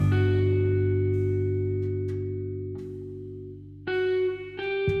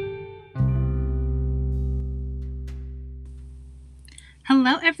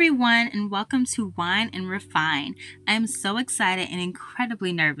Hello, everyone, and welcome to Wine and Refine. I am so excited and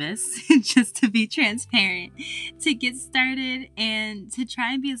incredibly nervous, just to be transparent, to get started and to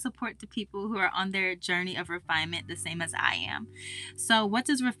try and be a support to people who are on their journey of refinement the same as I am. So, what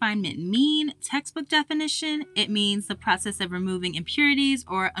does refinement mean? Textbook definition: it means the process of removing impurities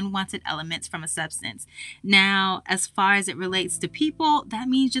or unwanted elements from a substance. Now, as far as it relates to people, that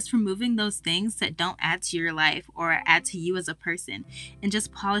means just removing those things that don't add to your life or add to you as a person, and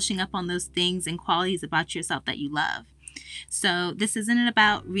just polishing up on those things and qualities about yourself that you love. So, this isn't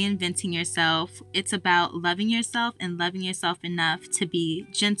about reinventing yourself. It's about loving yourself and loving yourself enough to be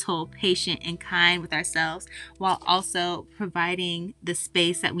gentle, patient, and kind with ourselves while also providing the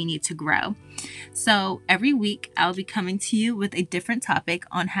space that we need to grow. So, every week I'll be coming to you with a different topic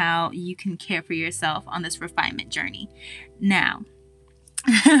on how you can care for yourself on this refinement journey. Now,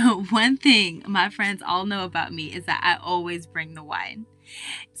 one thing my friends all know about me is that I always bring the wine.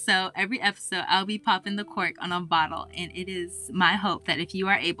 So every episode, I'll be popping the cork on a bottle, and it is my hope that if you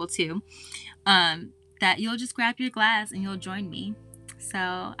are able to, that you'll just grab your glass and you'll join me. So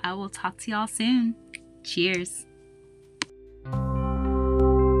I will talk to y'all soon. Cheers.